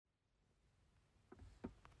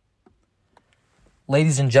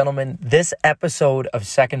Ladies and gentlemen, this episode of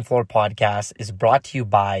Second Floor Podcast is brought to you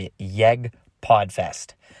by YEG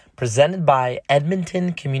Podfest, presented by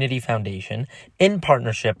Edmonton Community Foundation in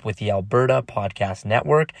partnership with the Alberta Podcast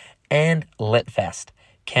Network and LitFest,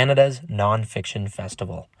 Canada's non-fiction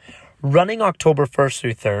festival. Running October 1st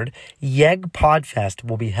through 3rd, YEG Podfest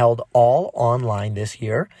will be held all online this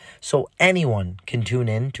year, so anyone can tune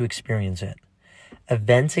in to experience it.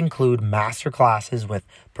 Events include masterclasses with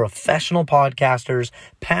professional podcasters,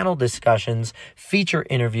 panel discussions, feature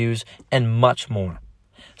interviews, and much more.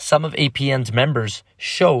 Some of APN's members'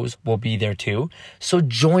 shows will be there too, so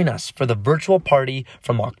join us for the virtual party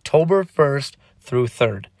from October 1st through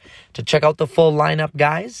 3rd. To check out the full lineup,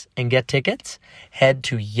 guys, and get tickets, head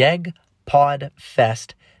to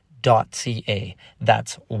yegpodfest.ca.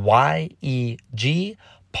 That's YEG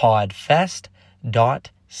podfest.ca.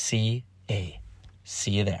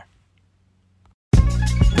 See you there.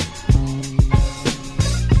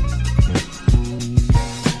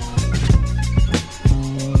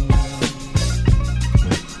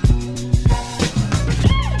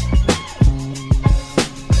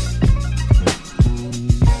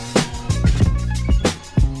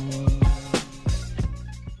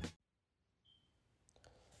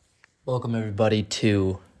 Welcome everybody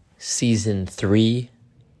to Season 3,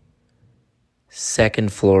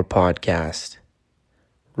 Second Floor Podcast.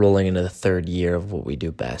 Rolling into the third year of what we do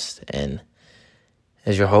best. And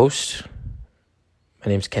as your host, my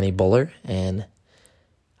name's Kenny Buller, and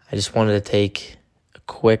I just wanted to take a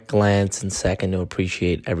quick glance and second to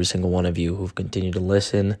appreciate every single one of you who've continued to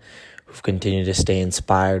listen, who've continued to stay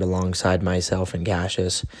inspired alongside myself and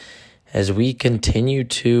Cassius as we continue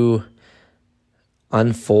to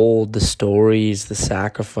unfold the stories, the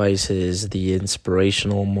sacrifices, the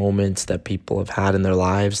inspirational moments that people have had in their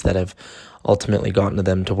lives that have ultimately gotten to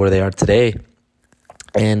them to where they are today.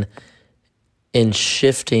 And in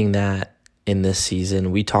shifting that in this season,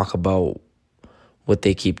 we talk about what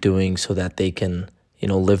they keep doing so that they can,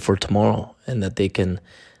 live for tomorrow, and that they can,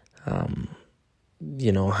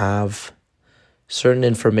 have certain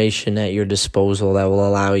information at your disposal that will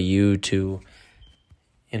allow you to,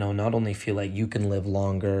 not only feel like you can live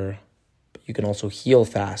longer, but you can also heal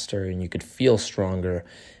faster, and you could feel stronger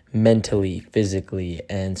mentally, physically,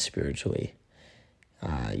 and spiritually.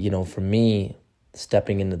 For me,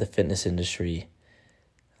 stepping into the fitness industry,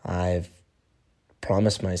 I've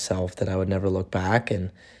promised myself that I would never look back, and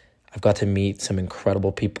I've got to meet some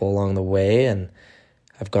incredible people along the way, and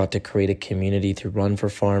I've got to create a community through Run for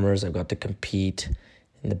Farmers. I've got to compete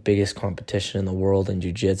in the biggest competition in the world in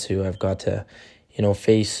jiu-jitsu. I've got to,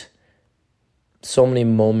 face so many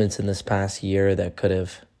moments in this past year that could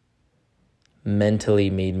have mentally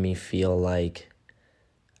made me feel like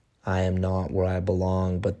I am not where I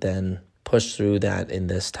belong, but then push through that in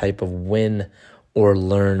this type of win or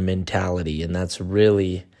learn mentality. And that's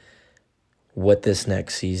really what this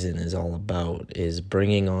next season is all about, is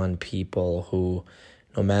bringing on people who,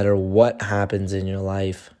 no matter what happens in your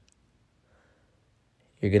life,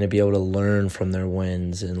 you're going to be able to learn from their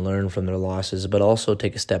wins and learn from their losses, but also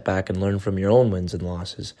take a step back and learn from your own wins and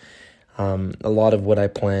losses. A lot of what I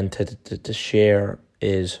plan to share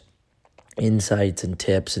is insights and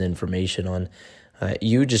tips and information on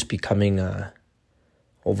you just becoming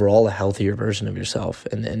overall a healthier version of yourself.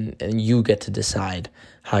 And you get to decide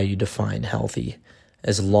how you define healthy,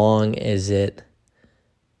 as long as it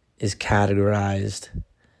is categorized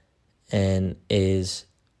and is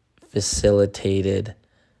facilitated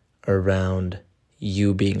around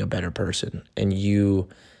you being a better person and you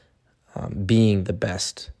being the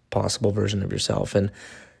best possible version of yourself. And,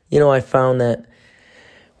 I found that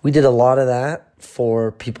we did a lot of that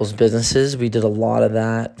for people's businesses. We did a lot of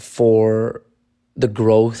that for the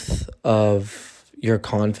growth of your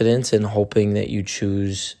confidence and hoping that you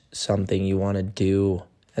choose something you want to do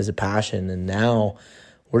as a passion. And now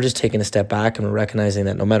we're just taking a step back and we're recognizing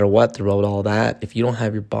that no matter what, throughout all that, if you don't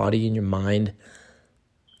have your body and your mind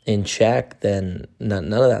in check, then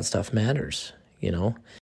none of that stuff matters,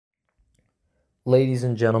 Ladies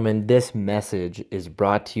and gentlemen, this message is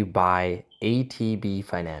brought to you by ATB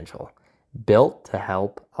Financial, built to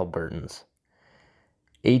help Albertans.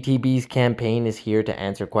 ATB's campaign is here to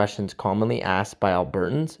answer questions commonly asked by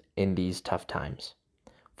Albertans in these tough times.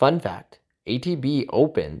 Fun fact, ATB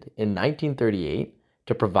opened in 1938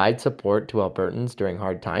 to provide support to Albertans during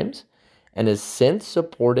hard times and has since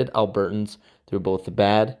supported Albertans through both the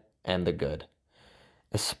bad and the good.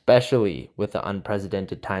 Especially with the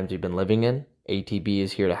unprecedented times we've been living in, ATB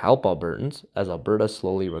is here to help Albertans as Alberta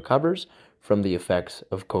slowly recovers from the effects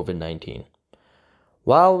of COVID-19.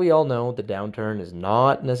 While we all know the downturn is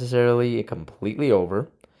not necessarily completely over,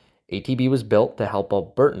 ATB was built to help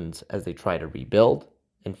Albertans as they try to rebuild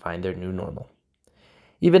and find their new normal.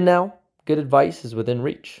 Even now, good advice is within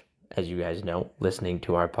reach. As you guys know, listening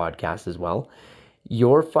to our podcast as well,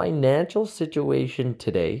 your financial situation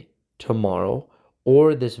today, tomorrow,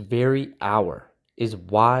 or this very hour is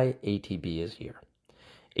why ATB is here.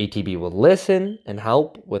 ATB will listen and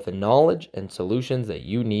help with the knowledge and solutions that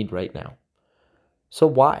you need right now. So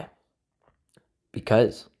why?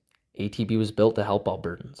 Because ATB was built to help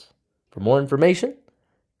Albertans. For more information,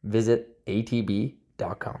 visit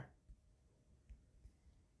atb.com.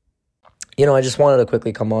 I just wanted to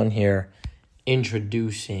quickly come on here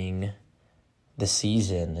introducing the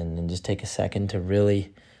season and just take a second to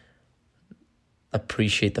really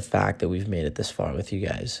appreciate the fact that we've made it this far with you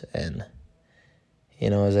guys. And,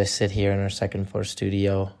 as I sit here in our second floor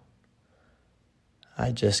studio,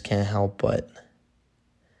 I just can't help but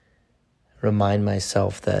remind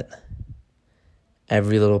myself that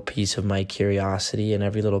every little piece of my curiosity and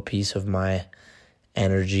every little piece of my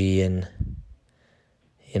energy and,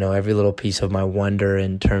 every little piece of my wonder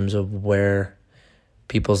in terms of where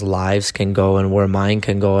people's lives can go and where mine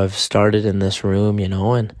can go, I've started in this room,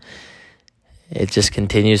 and it just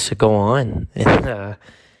continues to go on. And,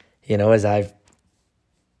 as I've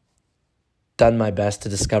done my best to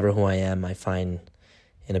discover who I am, I find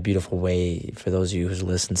in a beautiful way, for those of you who's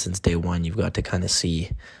listened since day one, you've got to kind of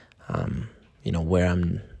see, where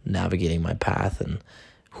I'm navigating my path and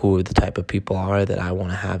who the type of people are that I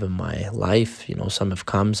want to have in my life. Some have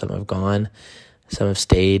come, some have gone, some have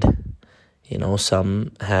stayed.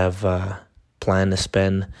 Some have planned to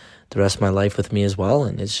spend the rest of my life with me as well.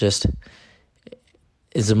 And it's just,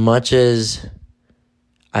 as much as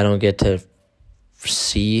I don't get to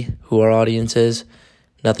see who our audience is,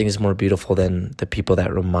 nothing is more beautiful than the people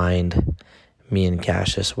that remind me and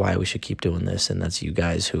Cassius why we should keep doing this. And that's you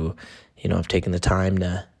guys who, have taken the time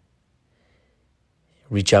to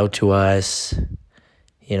reach out to us,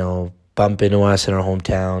 bump into us in our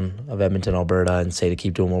hometown of Edmonton, Alberta, and say to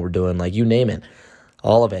keep doing what we're doing. Like, you name it,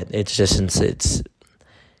 all of it. It's just,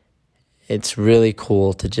 it's really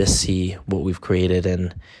cool to just see what we've created.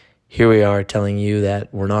 And here we are telling you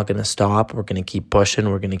that we're not going to stop. We're going to keep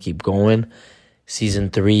pushing. We're going to keep going. Season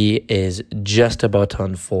 3 is just about to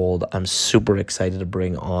unfold. I'm super excited to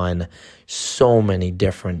bring on so many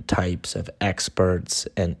different types of experts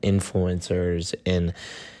and influencers and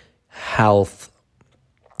health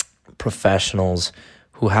professionals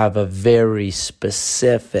who have a very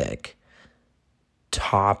specific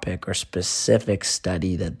topic or specific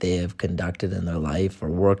study that they have conducted in their life or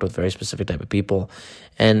worked with very specific type of people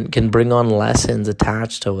and can bring on lessons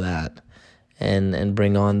attached to that. And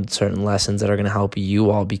bring on certain lessons that are going to help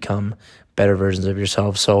you all become better versions of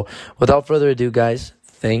yourself. So without further ado, guys,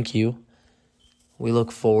 thank you. We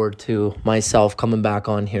look forward to myself coming back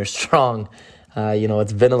on here strong.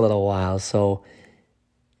 It's been a little while. So,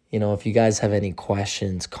 if you guys have any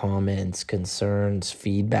questions, comments, concerns,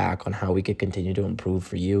 feedback on how we could continue to improve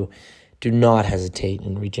for you, do not hesitate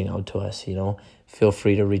in reaching out to us. Feel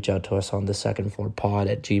free to reach out to us on the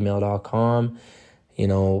secondfloorpod@gmail.com.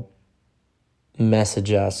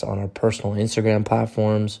 Message us on our personal Instagram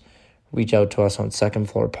platforms. Reach out to us on Second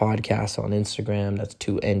Floor Podcast on Instagram. That's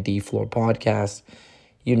 2ND Floor Podcast.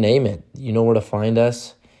 You name it. You know where to find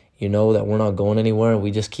us. You know that we're not going anywhere.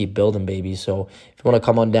 We just keep building, baby. So if you want to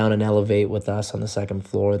come on down and elevate with us on the second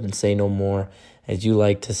floor, then say no more. As you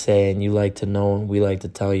like to say and you like to know and we like to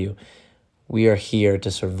tell you, we are here to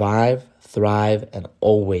survive, thrive, and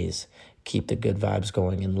always keep the good vibes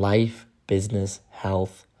going in life, business,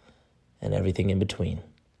 health, and everything in between.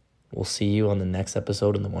 We'll see you on the next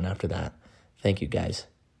episode and the one after that. Thank you, guys.